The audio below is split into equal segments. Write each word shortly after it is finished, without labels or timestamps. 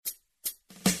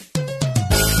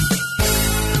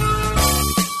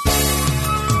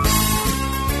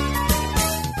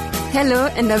Hello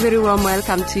and a very warm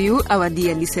welcome to you, our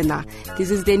dear listener. This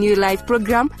is the new live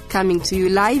program coming to you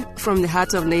live from the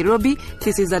heart of Nairobi.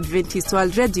 This is Adventist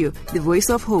World Radio, the voice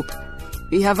of hope.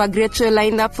 We have a great show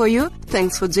lined up for you.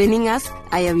 Thanks for joining us.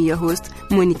 I am your host,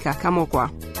 Monica Kamokwa.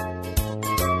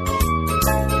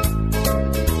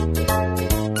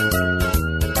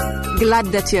 Glad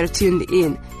that you are tuned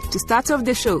in. To start off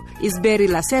the show is Beryl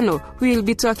Aseno, who will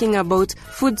be talking about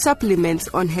food supplements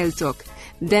on Health Talk.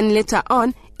 Then later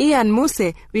on, Ian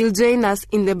Muse will join us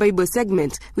in the Bible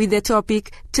segment with the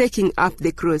topic, Taking Up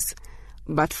the Cross.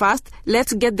 But first,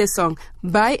 let's get the song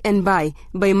By and By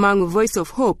Mangu Voice of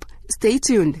Hope. Stay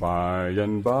tuned. By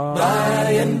and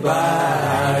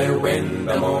by, when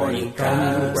the morning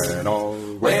comes,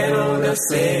 when all the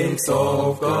saints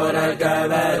of God are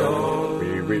gathered,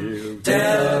 we will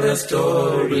tell the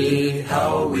story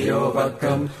how we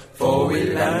overcome, for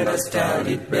we'll understand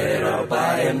it better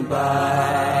by and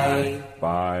by.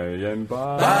 By and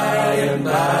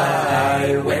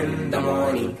by, when the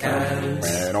morning comes,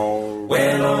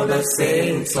 when all the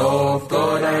saints of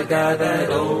God are gathered,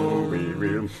 we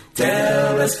will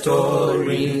tell the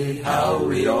story how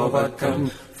we overcome,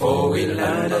 for we'll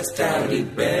understand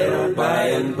it better by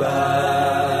and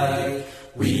by.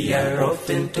 We are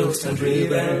often tossed and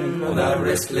driven on a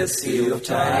restless sea of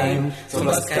time,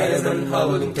 somber skies and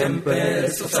howling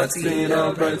tempests of succeed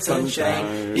our bright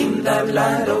sunshine. In that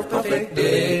land of perfect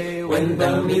day, when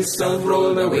the mists have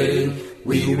rolled away,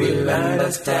 we will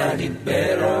understand it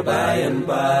better by and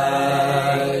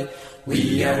by.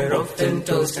 We are often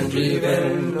tossed and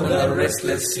driven on a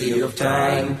restless sea of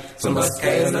time, somber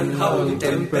skies and howling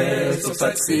tempests of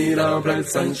succeed our bright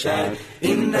sunshine.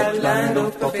 In that land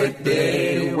of perfect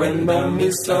day, when the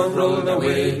mists have rolled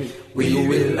away, we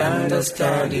will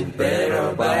understand it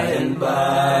better by and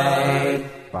by.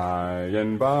 By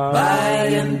and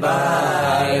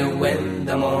by, when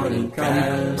the morning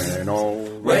comes,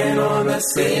 when all the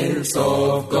saints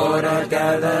of God are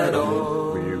gathered,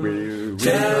 we will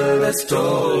tell the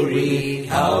story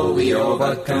how we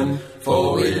overcome,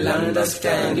 for we'll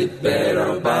understand it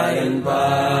better by and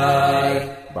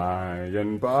by. By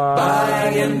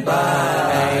and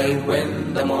by,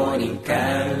 when the morning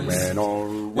comes,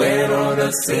 when all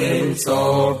the saints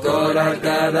of God are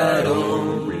gathered,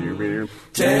 we will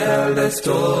tell the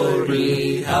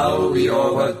story how we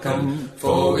overcome,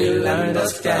 for we'll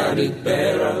understand it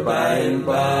better by and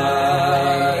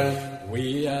by.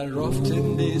 We are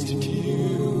often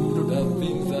destitute of the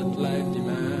things that life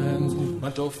demands,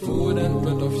 want of food and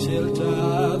want of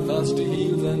shelter, thirsty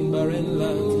hills and barren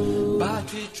lands.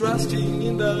 But we trusting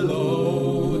in the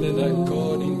Lord, and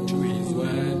according to His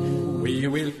word, we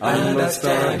will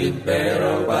understand it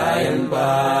better by and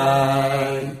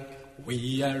by.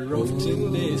 We are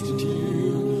often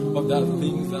destitute of the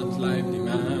things that life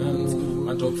demands,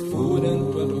 want of food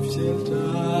and want of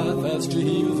shelter, thirsty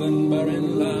hills and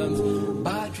barren lands.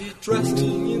 But we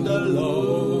trusting in the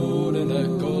Lord, and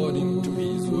according to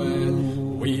His word,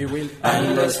 we will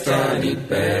understand it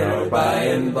better by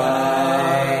and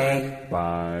by.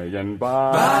 By and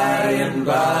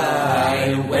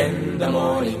by, when the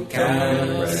morning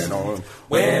comes,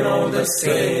 when all the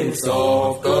saints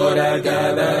of God are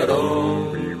gathered,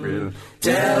 we will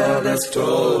tell the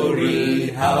story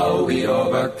how we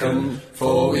overcome,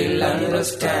 for we'll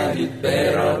understand it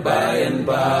better by and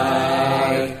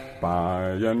by.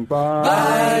 By and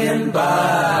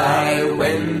by,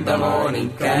 when the morning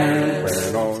comes,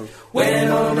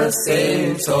 when all the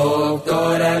saints of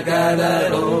God are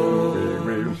gathered, we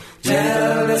will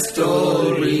tell the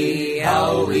story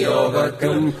how we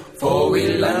overcome, for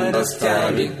we'll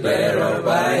understand it better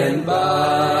by and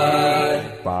by.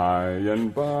 By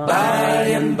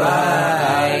and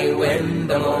by, when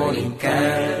the morning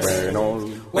comes,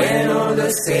 when all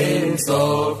the saints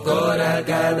of God are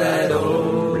gathered,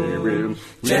 we will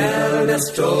tell the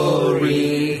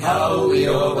story how we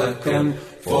overcome,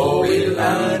 for we'll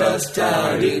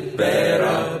understand it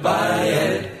better by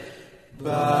and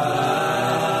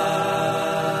by.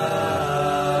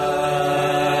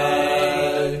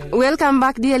 Welcome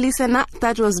back, dear listener.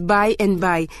 That was By and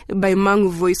By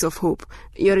Mangu Voice of Hope.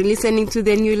 You're listening to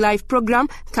the new live program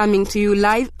coming to you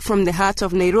live from the heart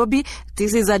of Nairobi.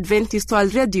 This is Adventist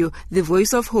World Radio, the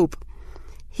voice of hope.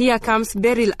 Here comes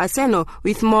Beryl Aseno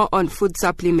with more on food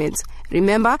supplements.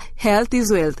 Remember, health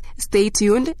is wealth. Stay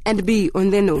tuned and be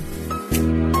on the know.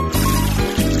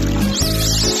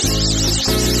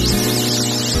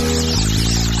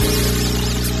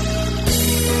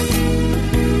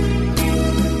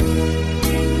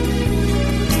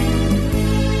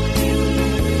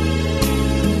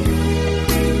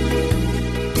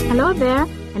 Hello there,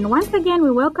 and once again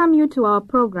we welcome you to our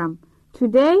program.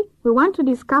 Today, we want to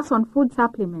discuss on food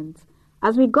supplements.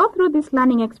 As we go through this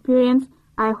learning experience,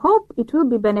 I hope it will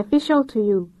be beneficial to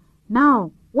you.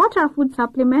 Now, what are food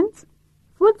supplements?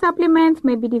 Food supplements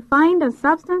may be defined as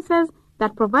substances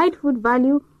that provide food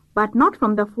value but not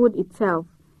from the food itself.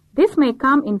 This may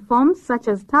come in forms such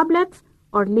as tablets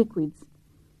or liquids.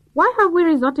 Why have we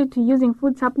resorted to using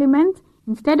food supplements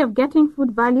instead of getting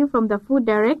food value from the food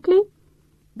directly?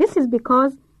 This is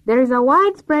because there is a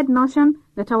widespread notion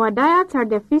that our diets are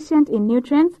deficient in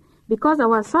nutrients because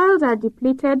our soils are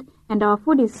depleted and our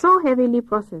food is so heavily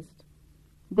processed.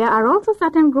 There are also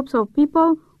certain groups of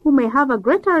people who may have a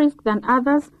greater risk than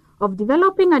others of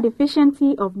developing a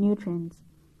deficiency of nutrients.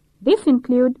 These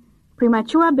include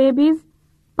premature babies,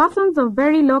 persons of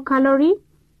very low calorie,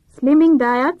 slimming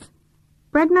diets,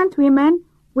 pregnant women,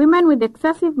 women with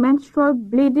excessive menstrual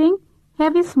bleeding,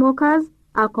 heavy smokers,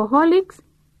 alcoholics,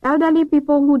 elderly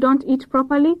people who don't eat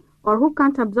properly or who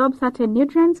can't absorb certain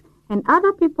nutrients, and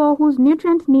other people whose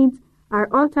nutrient needs are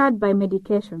altered by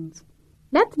medications.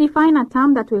 Let's define a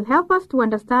term that will help us to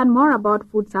understand more about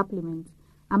food supplements,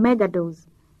 a megadose.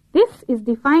 This is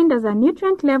defined as a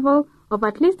nutrient level of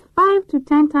at least 5 to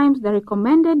 10 times the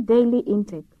recommended daily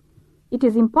intake. It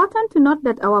is important to note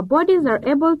that our bodies are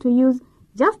able to use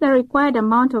just the required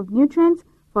amount of nutrients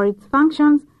for its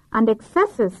functions, and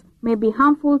excesses may be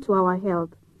harmful to our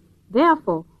health.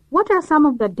 Therefore, what are some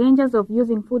of the dangers of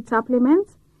using food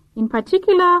supplements? In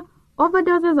particular,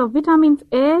 overdoses of vitamins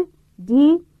A,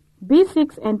 D,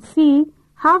 B6 and C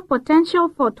have potential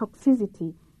for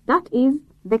toxicity. That is,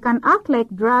 they can act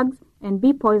like drugs and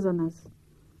be poisonous.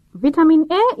 Vitamin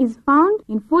A is found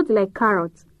in foods like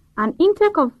carrots. An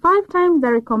intake of 5 times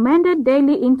the recommended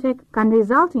daily intake can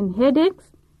result in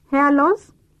headaches, hair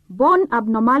loss, bone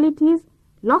abnormalities,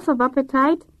 loss of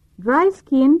appetite, dry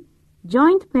skin,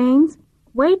 joint pains,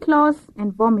 weight loss,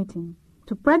 and vomiting.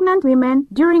 To pregnant women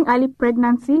during early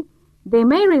pregnancy, they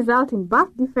may result in birth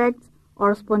defects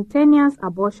or spontaneous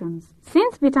abortions.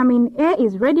 Since vitamin A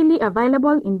is readily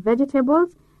available in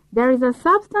vegetables, there is a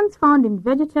substance found in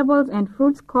vegetables and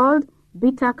fruits called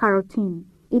beta-carotene.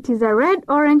 It is a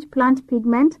red-orange plant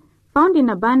pigment found in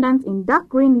abundance in dark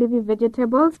green leafy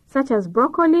vegetables such as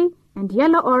broccoli and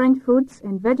yellow-orange fruits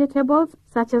and vegetables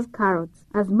such as carrots.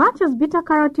 As much as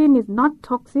beta-carotene is not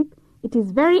toxic, it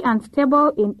is very unstable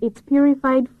in its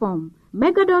purified form.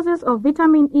 Megadoses of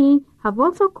vitamin E have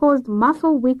also caused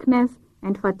muscle weakness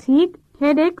and fatigue,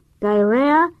 headache,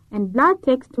 diarrhea, and blood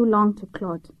takes too long to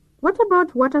clot. What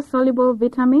about water-soluble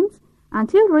vitamins?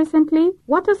 Until recently,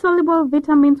 water-soluble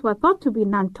vitamins were thought to be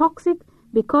non-toxic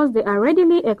because they are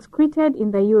readily excreted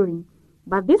in the urine.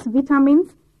 But these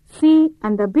vitamins, C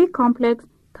and the B complex,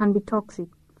 can be toxic.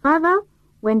 Further,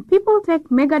 when people take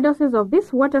megadoses of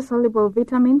these water-soluble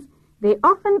vitamins, they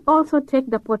often also take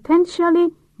the potentially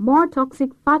more toxic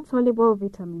fat-soluble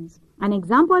vitamins. An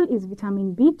example is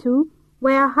vitamin B2,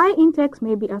 where high intakes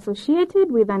may be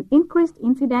associated with an increased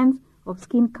incidence of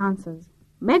skin cancers.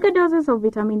 Megadoses of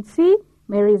vitamin C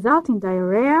may result in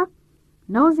diarrhea,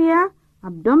 nausea,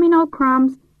 abdominal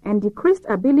cramps, and decreased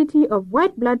ability of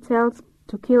white blood cells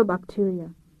to kill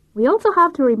bacteria. We also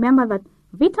have to remember that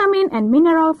vitamin and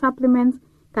mineral supplements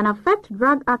can affect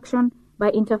drug action by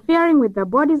interfering with the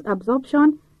body's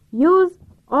absorption, use,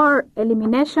 or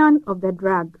elimination of the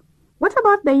drug. What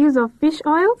about the use of fish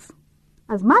oils?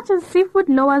 As much as seafood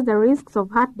lowers the risks of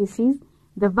heart disease,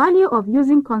 the value of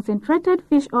using concentrated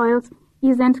fish oils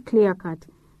isn't clear-cut.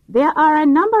 There are a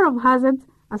number of hazards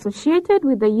associated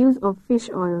with the use of fish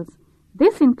oils.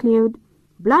 These include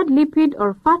blood lipid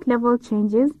or fat level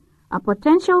changes, a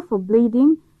potential for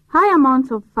bleeding, high amounts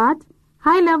of fat,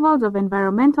 high levels of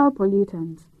environmental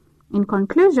pollutants. In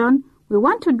conclusion, we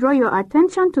want to draw your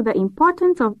attention to the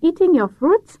importance of eating your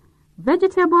fruits,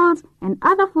 vegetables, and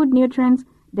other food nutrients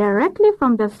directly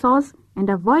from the source and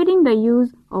avoiding the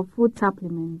use of food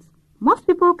supplements. Most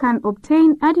people can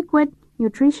obtain adequate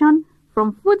nutrition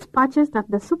from foods purchased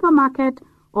at the supermarket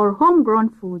or homegrown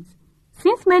foods.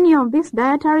 Since many of these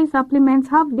dietary supplements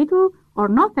have little or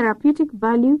no therapeutic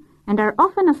value and are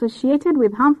often associated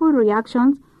with harmful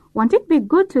reactions, won't it be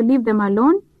good to leave them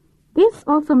alone? This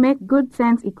also makes good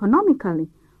sense economically.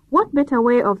 What better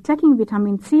way of taking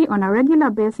vitamin C on a regular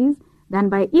basis than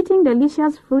by eating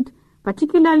delicious fruit,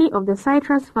 particularly of the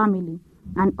citrus family?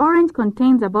 An orange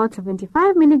contains about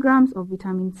 75 milligrams of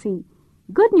vitamin C.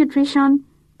 Good nutrition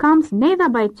comes neither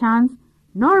by chance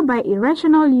nor by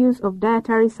irrational use of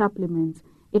dietary supplements.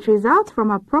 It results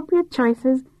from appropriate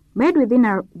choices made within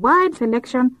a wide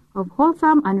selection of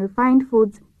wholesome and refined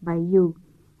foods by you.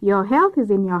 Your health is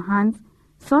in your hands,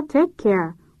 so take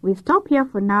care. We stop here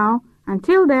for now.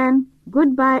 Until then,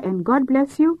 goodbye and God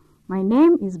bless you. My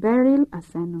name is Beryl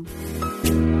Aseno.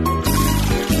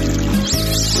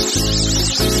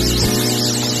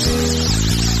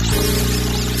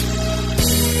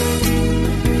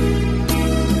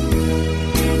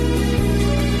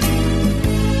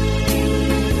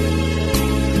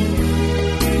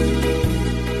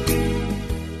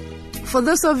 For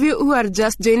those of you who are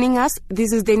just joining us,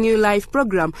 this is the New Life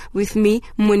program with me,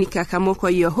 Monica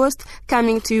Kamoko, your host,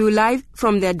 coming to you live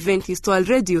from the Adventist World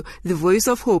Radio, the Voice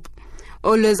of Hope.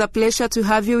 Always a pleasure to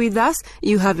have you with us.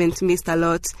 You haven't missed a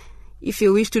lot. If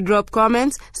you wish to drop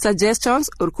comments, suggestions,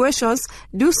 or questions,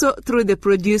 do so through the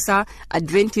producer,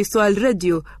 Adventist World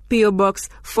Radio, PO Box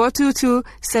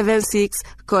 42276,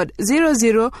 code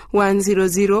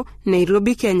 00100,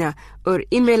 Nairobi, Kenya, or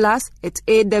email us at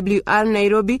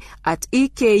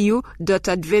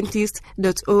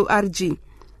awrnairobi@eku.adventist.org.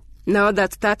 Now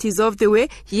that is off the way,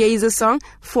 here is a song,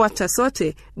 Fuata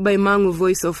Sote, by Mangu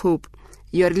Voice of Hope.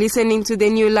 You're listening to the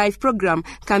New Life program,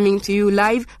 coming to you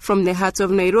live from the heart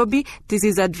of Nairobi. This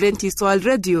is Adventist World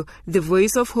Radio, the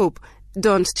Voice of Hope.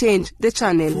 Don't change the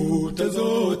channel. Futa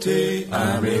zote,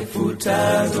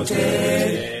 amefuta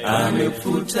zote,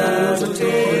 amefuta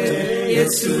zote.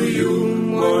 Yesu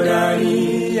yumo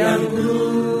ndani yangu,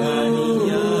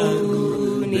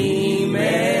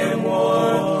 nimemwona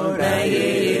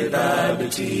yeye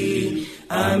thabiti,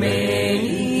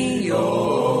 ameniokoa.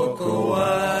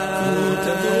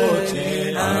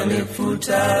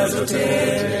 Amefuta zote,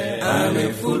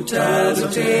 amefuta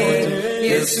zote.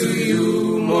 Yesu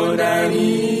yumo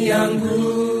ndani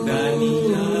yangu,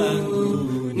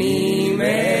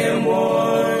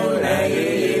 nimemwona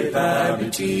yeye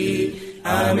thabiti,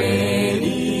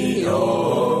 ameniokoa.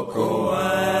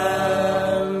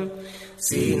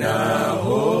 Sina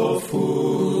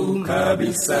hofu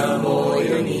kabisa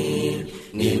moyoni,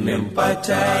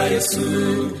 nimempata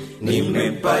Yesu,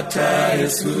 nimempata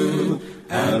Yesu.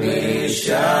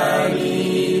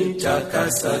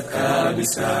 Ameshanitakasa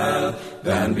kabisa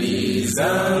dhambi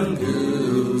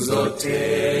zangu zote.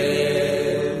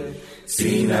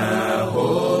 Sina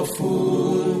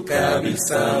hofu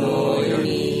kabisa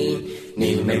moyoni,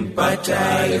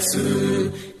 nimempata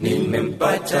Yesu,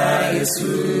 nimempata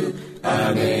Yesu.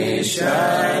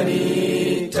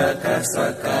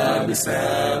 Ameshanitakasa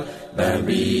kabisa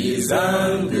dhambi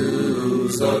zangu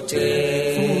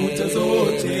zote. Futa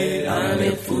zote,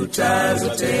 amefuta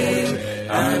zote,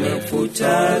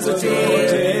 amefuta zote.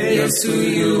 Yesu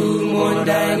yumo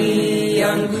ndani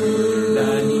yangu,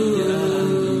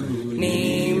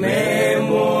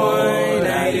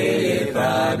 nimemwona yeye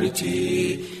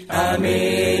thabiti,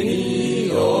 ameniokoa.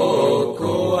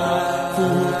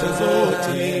 Futa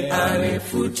zote,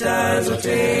 amefuta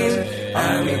zote,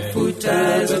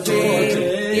 amefuta zote.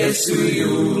 Yesu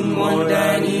yumo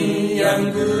ndani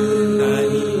yangu,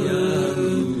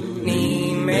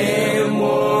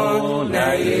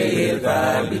 nimemwona yeye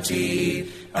thabiti,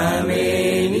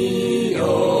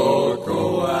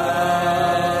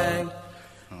 ameniokoa.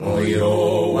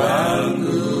 Moyo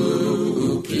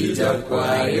wangu ukija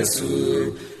kwa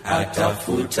Yesu,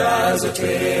 atafuta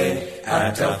zote,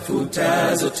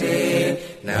 atafuta zote.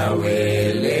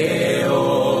 Nawe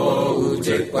leo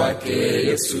uje kwake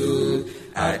Yesu,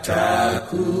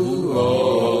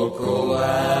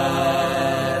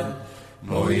 atakuokoa.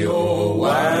 Moyo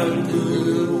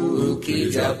wangu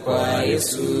ukija kwa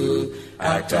Yesu,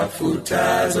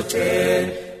 atafuta zote,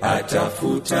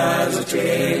 atafuta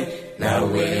zote.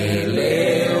 Nawe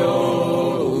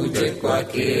leo uje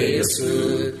kwake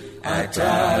Yesu,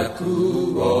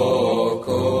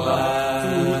 atakuokoa.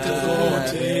 Futa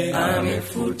zote,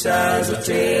 amefuta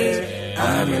zote,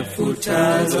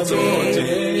 amefuta zote.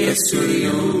 Yesu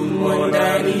yumo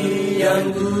ndani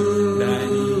yangu,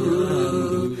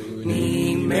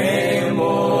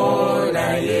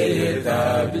 nimemwona yeye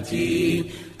thabiti,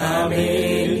 ameniokoa.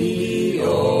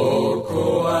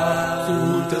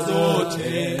 Futa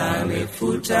zote,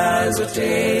 amefuta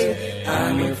zote,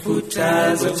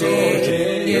 amefuta zote.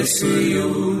 Yesu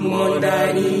yumo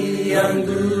ndani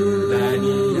yangu,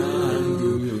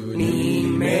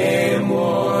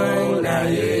 nimemwona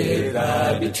yeye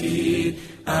thabiti,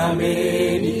 ameniokoa.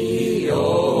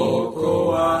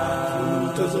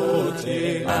 Futa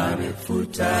zote,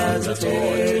 amefuta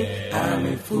zote,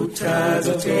 amefuta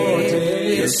zote.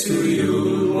 Yesu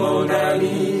yumo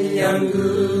ndani yangu,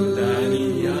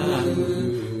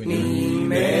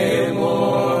 nimemwona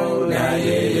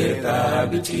yeye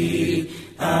thabiti,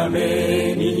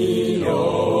 ameniokoa.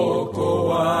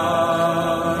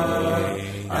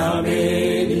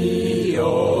 Ameniokoa.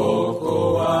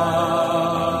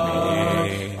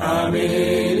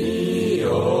 Ameniokoa.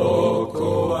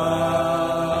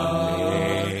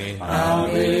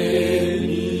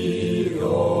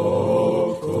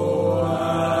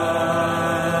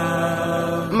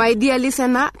 My dear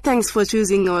listener, thanks for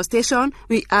choosing our station.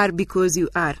 We are because you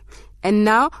are. And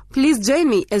now, please join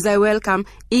me as I welcome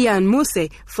Ian Muse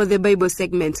for the Bible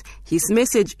segment. His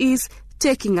message is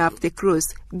Taking Up the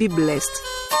Cross. Be blessed.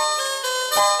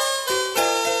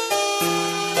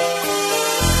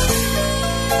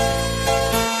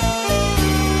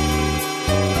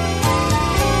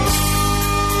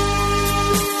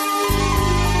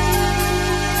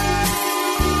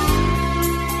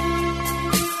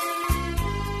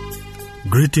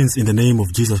 Greetings in the name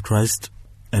of Jesus Christ,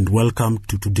 and welcome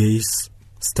to today's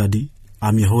study.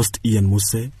 I'm your host, Ian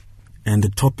Muse, and the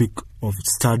topic of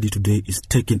study today is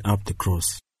taking up the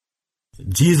cross.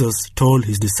 Jesus told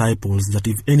his disciples that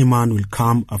if any man will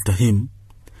come after him,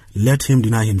 let him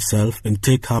deny himself and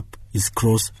take up his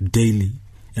cross daily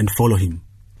and follow him.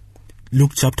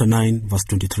 Luke chapter 9, verse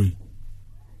 23.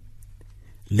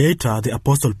 Later, the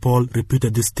Apostle Paul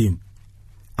repeated this theme: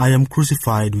 I am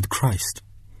crucified with Christ.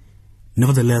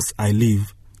 Nevertheless I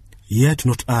live, yet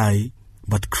not I,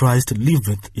 but Christ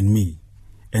liveth in me.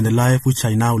 And the life which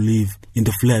I now live in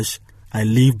the flesh, I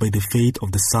live by the faith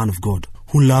of the Son of God,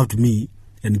 who loved me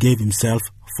and gave himself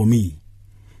for me.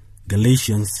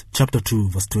 Galatians chapter 2,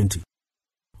 verse 20.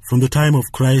 From the time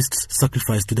of Christ's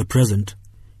sacrifice to the present,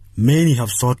 many have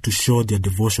sought to show their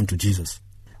devotion to Jesus,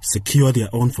 secure their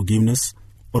own forgiveness,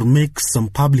 or make some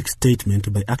public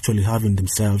statement by actually having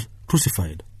themselves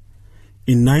crucified.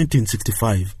 In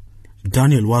 1965,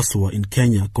 Daniel Waswa in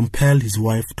Kenya compelled his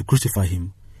wife to crucify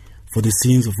him for the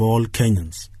sins of all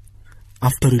Kenyans.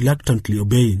 After reluctantly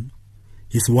obeying,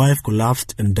 his wife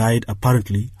collapsed and died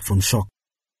apparently from shock.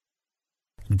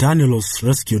 Daniel was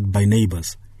rescued by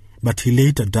neighbors, but he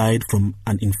later died from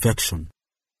an infection.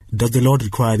 Does the Lord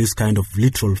require this kind of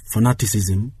literal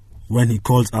fanaticism when he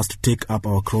calls us to take up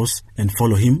our cross and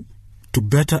follow him? To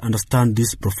better understand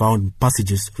these profound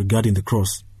passages regarding the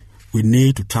cross, we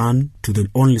need to turn to the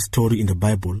only story in the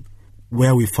Bible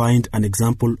where we find an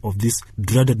example of this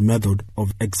dreaded method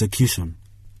of execution.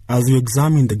 As we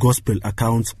examine the gospel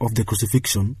accounts of the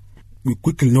crucifixion, we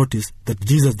quickly notice that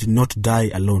Jesus did not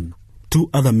die alone. Two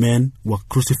other men were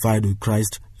crucified with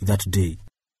Christ that day.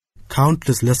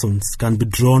 Countless lessons can be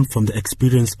drawn from the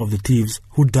experience of the thieves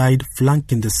who died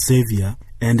flanking the Savior,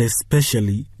 and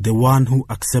especially the one who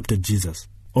accepted Jesus.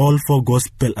 All four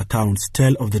gospel accounts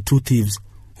tell of the two thieves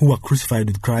who were crucified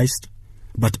with Christ,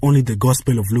 but only the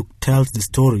Gospel of Luke tells the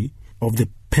story of the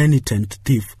penitent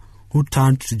thief who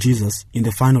turned to Jesus in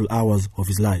the final hours of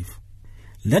his life.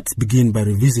 Let's begin by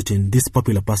revisiting this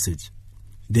popular passage.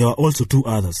 There were also two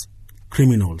others,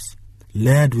 criminals,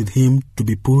 led with him to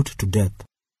be put to death.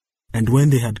 And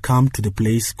when they had come to the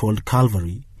place called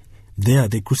Calvary, there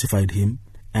they crucified him,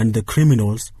 and the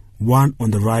criminals, one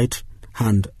on the right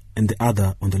hand and the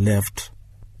other on the left.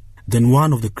 Then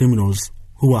one of the criminals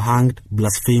who were hanged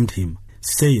blasphemed him,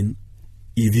 saying,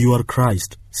 If you are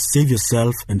Christ, save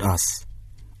yourself and us.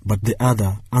 But the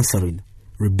other, answering,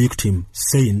 rebuked him,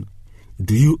 saying,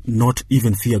 Do you not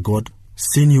even fear God,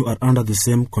 seeing you are under the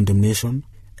same condemnation?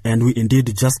 And we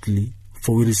indeed justly,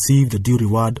 for we receive the due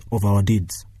reward of our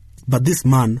deeds. But this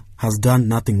man has done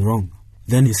nothing wrong.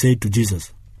 Then he said to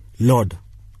Jesus, Lord,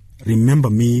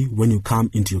 remember me when you come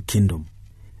into your kingdom.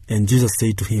 And Jesus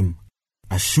said to him,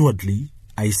 Assuredly,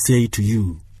 I say to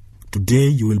you, today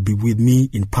you will be with me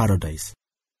in paradise.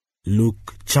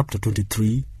 Luke chapter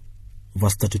 23,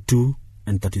 verse 32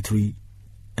 and 33,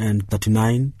 and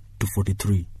 39 to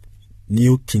 43,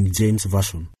 New King James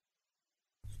Version.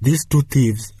 These two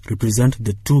thieves represent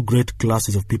the two great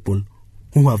classes of people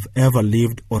who have ever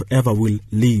lived or ever will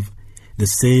live, the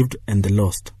saved and the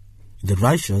lost, the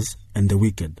righteous and the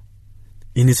wicked.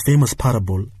 In his famous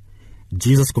parable,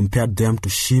 Jesus compared them to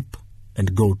sheep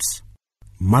and goats.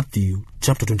 Matthew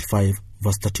chapter 25,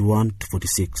 verse 31 to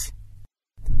 46.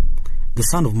 The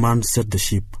Son of Man set the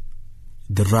sheep,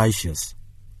 the righteous,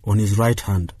 on his right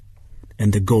hand,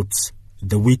 and the goats,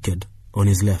 the wicked, on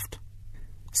his left.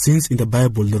 Since in the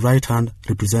Bible the right hand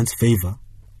represents favor,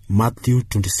 Matthew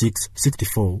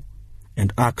 26:64,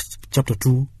 and Acts chapter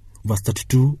 2, verse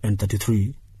 32 and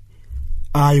 33,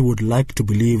 I would like to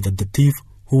believe that the thief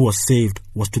who was saved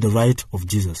was to the right of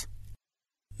Jesus.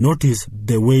 Notice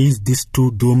the ways these two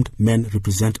doomed men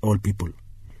represent all people.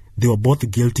 They were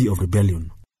both guilty of rebellion,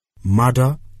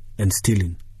 murder, and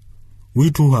stealing.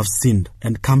 We too have sinned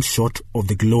and come short of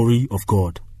the glory of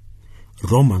God.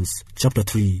 Romans chapter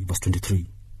 3, verse 23.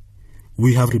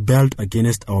 We have rebelled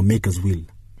against our Maker's will,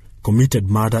 committed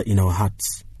murder in our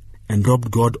hearts, and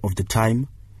robbed God of the time,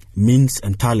 means,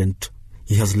 and talent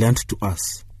He has lent to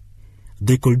us.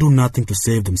 They could do nothing to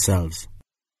save themselves.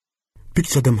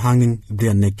 Picture them hanging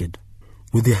there naked,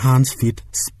 with their hands-feet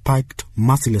spiked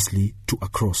mercilessly to a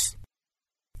cross.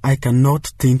 I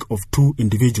cannot think of two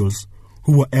individuals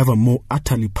who were ever more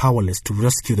utterly powerless to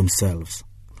rescue themselves.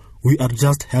 We are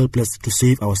just helpless to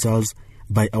save ourselves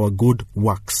by our good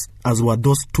works, as were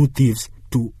those two thieves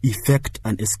to effect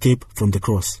an escape from the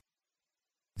cross.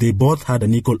 They both had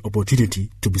an equal opportunity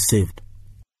to be saved.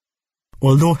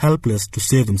 Although helpless to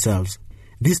save themselves,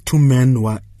 these two men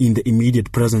were in the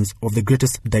immediate presence of the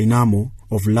greatest dynamo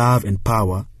of love and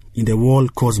power in the whole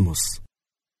cosmos.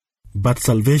 But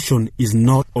salvation is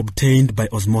not obtained by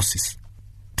osmosis.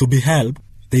 To be helped,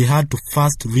 they had to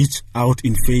first reach out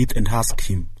in faith and ask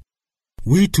Him.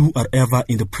 We too are ever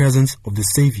in the presence of the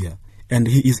Savior, and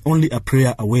He is only a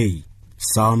prayer away.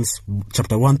 Psalms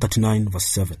chapter 139 verse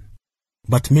 7.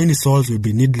 But many souls will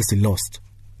be needlessly lost,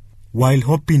 while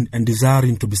hoping and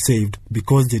desiring to be saved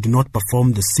because they do not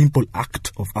perform the simple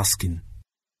act of asking.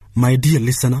 My dear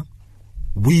listener,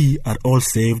 we are all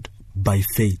saved by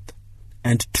faith,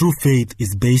 and true faith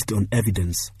is based on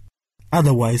evidence.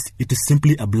 Otherwise, it is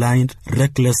simply a blind,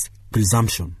 reckless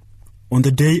presumption. On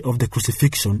the day of the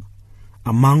crucifixion,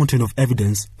 a mountain of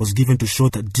evidence was given to show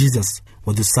that Jesus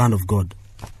was the Son of God.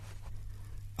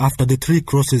 After the three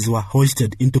crosses were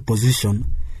hoisted into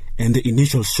position and the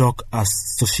initial shock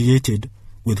associated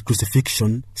with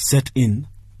crucifixion set in,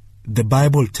 the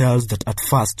Bible tells that at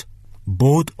first,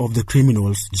 both of the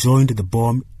criminals joined the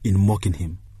bomb in mocking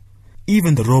Him.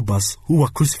 Even the robbers who were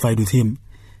crucified with Him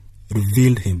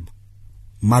reviled Him.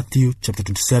 Matthew chapter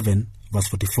 27, verse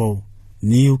 44,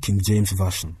 New King James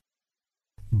Version.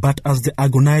 But as the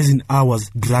agonizing hours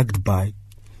dragged by,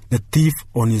 the thief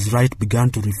on his right began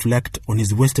to reflect on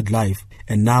his wasted life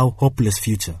and now hopeless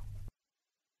future.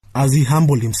 As he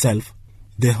humbled himself,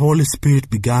 the Holy Spirit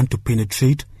began to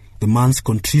penetrate the man's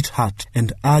contrite heart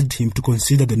and urged him to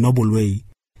consider the noble way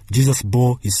Jesus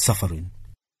bore His suffering.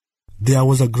 There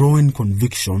was a growing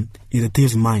conviction in the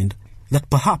thief's mind that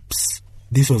perhaps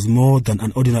this was more than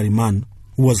an ordinary man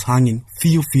who was hanging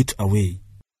few feet away.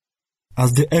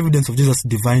 As the evidence of Jesus'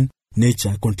 divine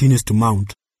nature continues to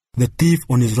mount, the thief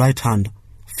on his right hand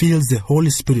feels the Holy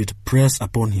Spirit press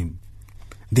upon him.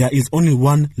 There is only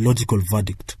one logical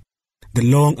verdict. The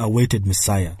long-awaited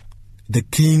Messiah, the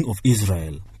King of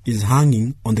Israel, is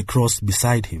hanging on the cross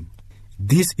beside him.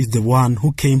 This is the one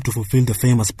who came to fulfill the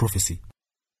famous prophecy.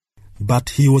 But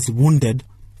He was wounded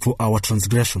for our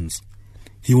transgressions.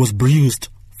 He was bruised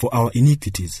for our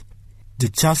iniquities. The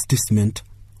chastisement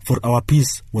for our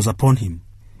peace was upon Him,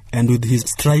 and with His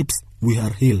stripes we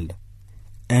are healed.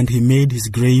 And He made His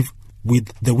grave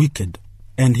with the wicked,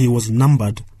 and He was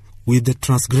numbered with the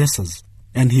transgressors.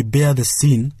 And He bare the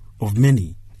sin of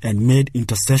many, and made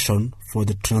intercession for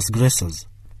the transgressors.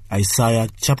 Isaiah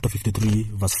chapter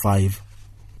 53, verse 5,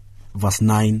 verse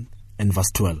 9, and verse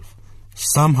 12.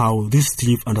 Somehow this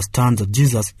thief understands that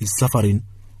Jesus is suffering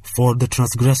for the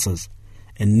transgressors,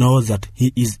 and knows that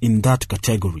He is in that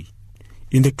category.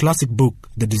 In the classic book,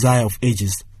 The Desire of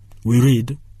Ages, we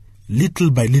read,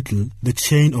 little by little the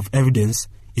chain of evidence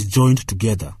is joined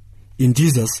together. In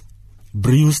Jesus,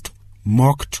 bruised,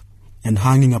 mocked, and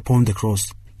hanging upon the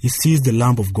cross, He sees the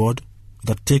Lamb of God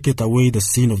that taketh away the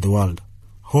sin of the world.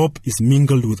 Hope is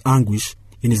mingled with anguish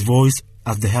in His voice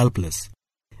as the helpless,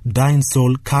 dying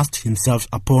soul casts himself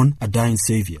upon a dying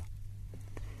Savior.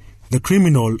 The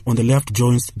criminal on the left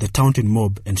joins the taunting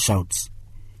mob and shouts,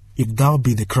 If thou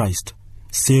be the Christ,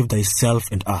 save thyself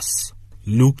and us.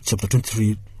 Luke chapter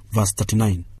 23, verse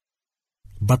 39.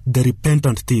 But the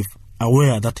repentant thief,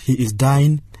 aware that he is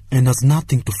dying and has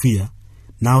nothing to fear,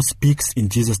 now speaks in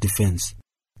Jesus' defense.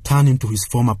 Turning to his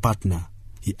former partner,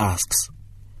 he asks,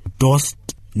 Dost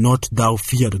not thou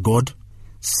fear God,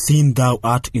 seeing thou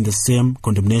art in the same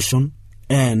condemnation?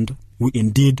 And we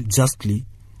indeed justly,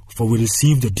 for we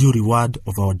receive the due reward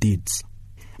of our deeds.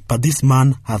 But this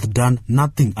man hath done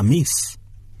nothing amiss.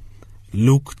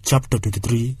 Luke chapter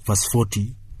 23, verse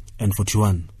 40 and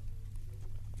 41.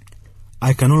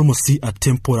 I can almost see a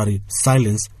temporary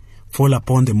silence fall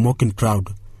upon the mocking crowd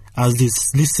as they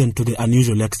listen to the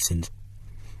unusual exchange.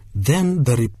 Then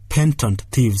the repentant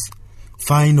thief's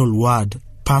final word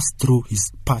passed through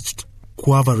his parched,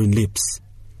 quavering lips.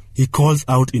 He calls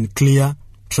out in clear,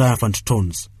 triumphant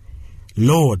tones,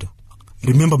 Lord,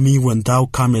 remember me when thou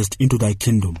comest into thy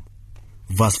kingdom.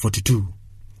 Verse 42.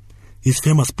 His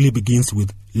famous plea begins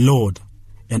with Lord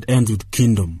and ends with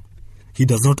kingdom. He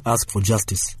does not ask for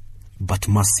justice, but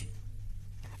mercy.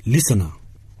 Listener,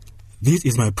 this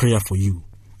is my prayer for you,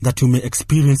 that you may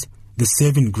experience the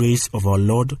saving grace of our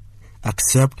Lord,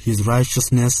 accept His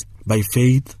righteousness by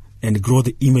faith, and grow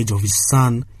the image of His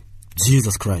Son,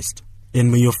 Jesus Christ.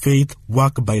 And may your faith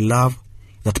work by love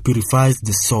that purifies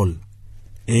the soul,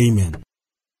 Amen.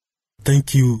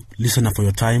 Thank you, listener, for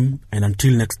your time, and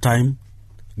until next time,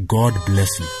 God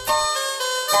bless you.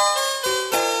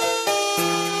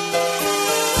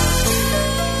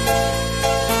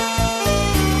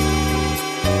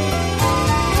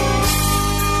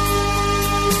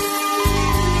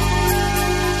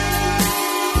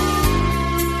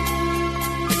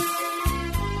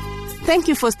 Thank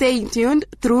you for staying tuned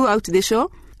throughout the show.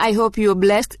 I hope you're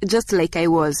blessed just like I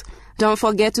was. Don't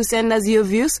forget to send us your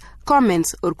views,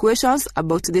 comments, or questions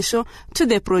about the show to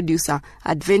the producer,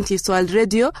 Adventist World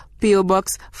Radio, P.O.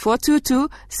 Box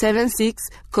 42276,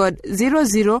 code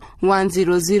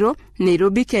 00100,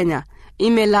 Nairobi, Kenya.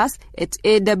 Email us at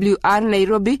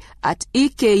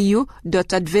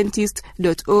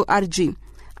awrnairobi@eku.adventist.org.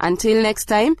 Until next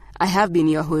time, I have been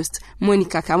your host,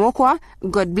 Monica Kamokwa.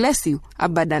 God bless you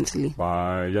abundantly.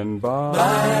 By and by,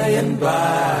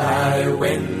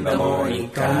 when the morning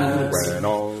comes,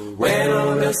 when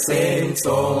all the saints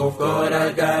of God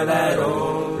are gathered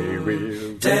on, we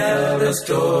will tell the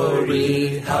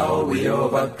story how we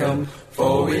overcome,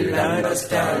 for we'll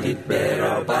understand it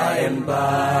better by and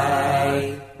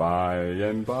by. By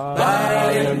and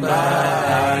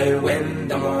by, when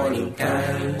the morning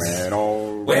comes,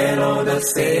 when all the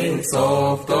saints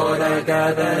of God are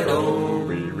gathered on,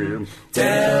 we will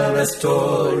tell the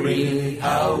story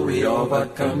how we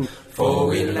overcome, for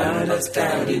we'll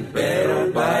understand it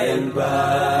better by and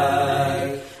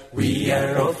by. We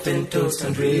are often tossed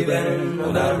and driven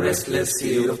on a restless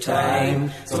sea of time,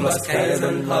 summer skies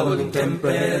and howling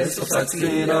tempests of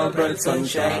succeed our bright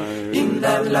sunshine. In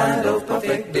that land of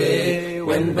perfect day,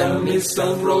 when the mists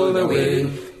have rolled away,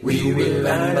 we will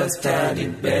understand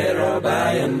it better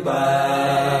by and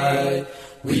by.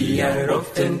 We are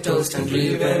often tossed and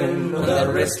driven on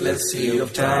the restless sea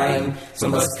of time,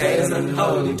 summer skies and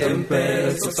howling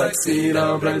tempests of succeed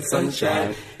our bright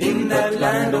sunshine. In that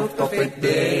land of perfect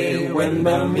day, when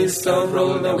the mists are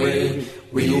rolled away,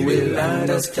 we will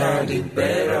understand it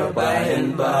better by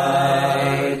and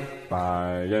by.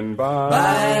 By and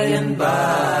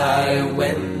by,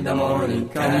 when the morning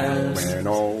comes,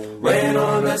 when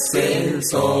all the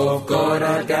saints of God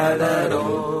are gathered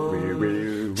on, we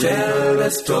will tell the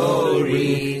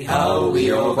story how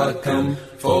we overcome,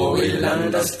 for we'll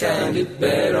understand it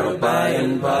better by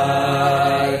and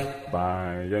by.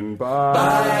 By and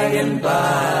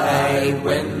by,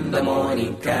 when the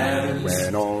morning comes,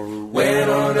 when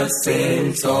all the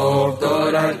saints of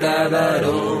God are gathered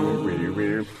on, we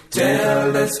will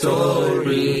tell the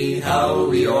story how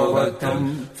we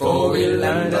overcome, for we'll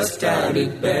understand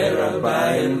it better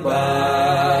by and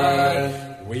by.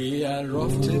 We are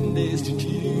often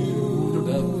destitute of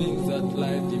the things that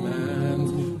life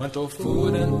demands, want of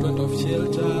food and want of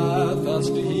shelter,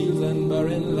 thirsty hills and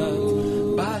barren lands.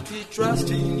 But we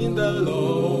trusting in the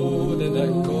Lord, and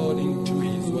according to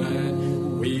His word,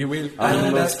 we will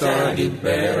understand it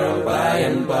better by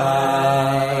and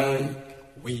by.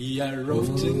 We are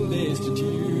often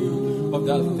destitute of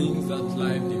the things that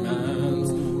life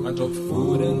demands, want of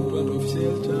food and want of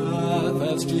shelter,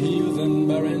 thirsty hills and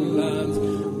barren lands.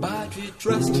 But we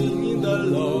trusting in the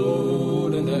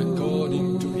Lord, and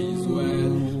according to His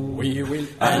word, we will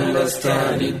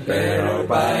understand it better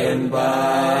by and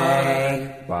by.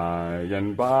 By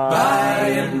and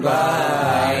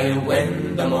by,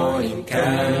 when the morning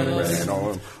comes,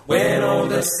 when all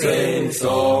the saints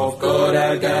of God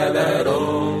are gathered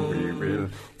on, we will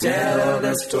tell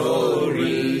the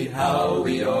story how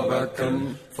we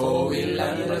overcome, for we'll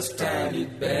understand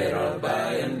it better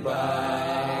by and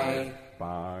by.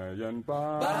 By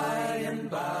and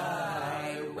by.